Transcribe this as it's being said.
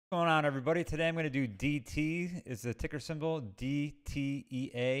What's going on, everybody? Today I'm going to do DT. Is the ticker symbol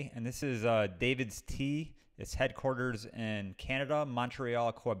DTEA, and this is DAVIDsTEA. Its headquarters in Canada,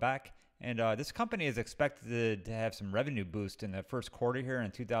 Montreal, Quebec, and this company is expected to have some revenue boost in the first quarter here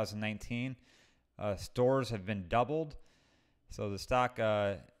in 2019. Stores have been doubled, so the stock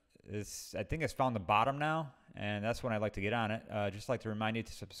I think it's found the bottom now, and that's when I like to get on it. Just like to remind you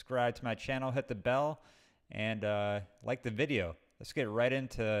to subscribe to my channel, hit the bell, and like the video. Let's get right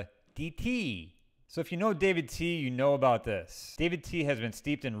into DT. So if you know DAVIDsTEA, you know about this. DAVIDsTEA has been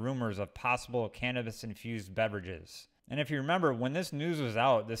steeped in rumors of possible cannabis-infused beverages. And if you remember, when this news was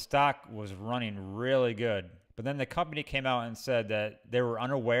out, the stock was running really good. But then the company came out and said that they were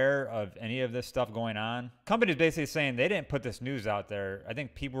unaware of any of this stuff going on. The company is basically saying they didn't put this news out there. I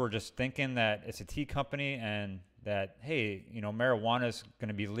think people were just thinking that it's a tea company and that, hey, you know, marijuana is going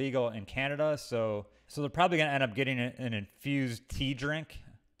to be legal in Canada. So they're probably going to end up getting an infused tea drink.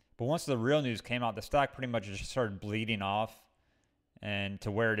 But once the real news came out, the stock pretty much just started bleeding off and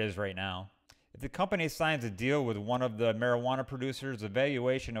to where it is right now. If the company signs a deal with one of the marijuana producers, the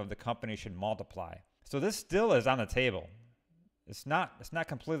valuation of the company should multiply. So this still is on the table. It's not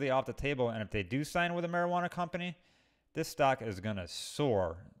completely off the table. And if they do sign with a marijuana company, this stock is going to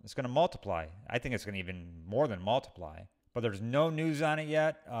soar. It's going to multiply. I think it's going to even more than multiply. But there's no news on it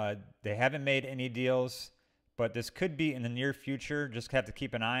yet. They haven't made any deals, but this could be in the near future. Just have to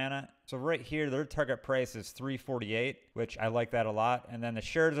keep an eye on it. So right here, their target price is $3.48, which I like that a lot. And then the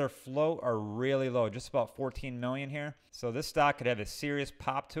shares are float are really low, just about 14 million here. So this stock could have a serious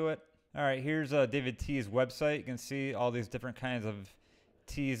pop to it. All right, here's DAVIDsTEA's website. You can see all these different kinds of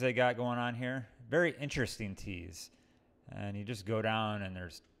teas they got going on here. Very interesting teas. And you just go down and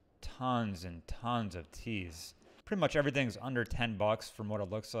there's tons and tons of teas. Pretty much everything's under 10 bucks from what it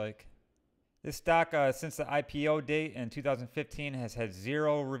looks like. This stock, since the IPO date in 2015, has had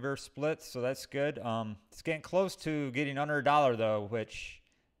 0 reverse splits, so that's good. It's getting close to getting under $1 though, which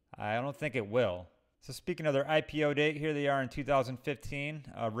I don't think it will. So speaking of their IPO date, here they are in 2015,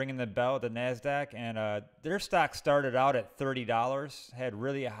 ringing the bell at the NASDAQ, and their stock started out at $30, had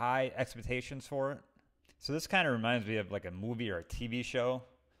really high expectations for it. So this kind of reminds me of like a movie or a TV show.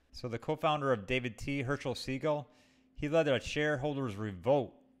 So the co-founder of DAVIDsTEA, Herschel Siegel, he led a shareholders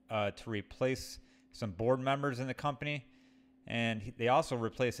revolt to replace some board members in the company, and they also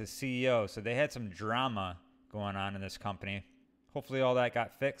replaced the CEO. So they had some drama going on in this company. Hopefully all that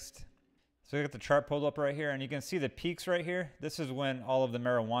got fixed. So we got the chart pulled up right here, and you can see the peaks right here. This is when all of the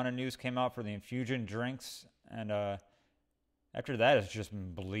marijuana news came out for the infusion drinks, and after that it's just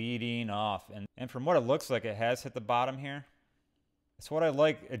been bleeding off. And from what it looks like, it has hit the bottom here. That's what I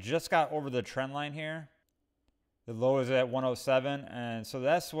like. It just got over the trend line here. The low is at 107, and so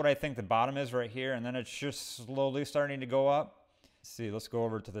that's what I think the bottom is right here, and then it's just slowly starting to go up. Let's see, let's go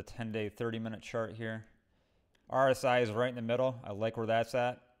over to the 10-day, 30-minute chart here. RSI is right in the middle. I like where that's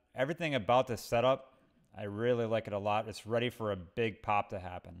at. Everything about this setup, I really like it a lot. It's ready for a big pop to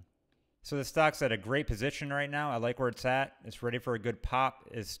happen. So the stock's at a great position right now. I like where it's at. It's ready for a good pop.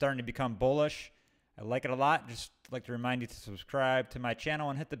 It's starting to become bullish. I like it a lot. Just like to remind you to subscribe to my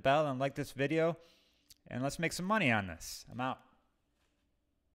channel and hit the bell and like this video. And let's make some money on this. I'm out.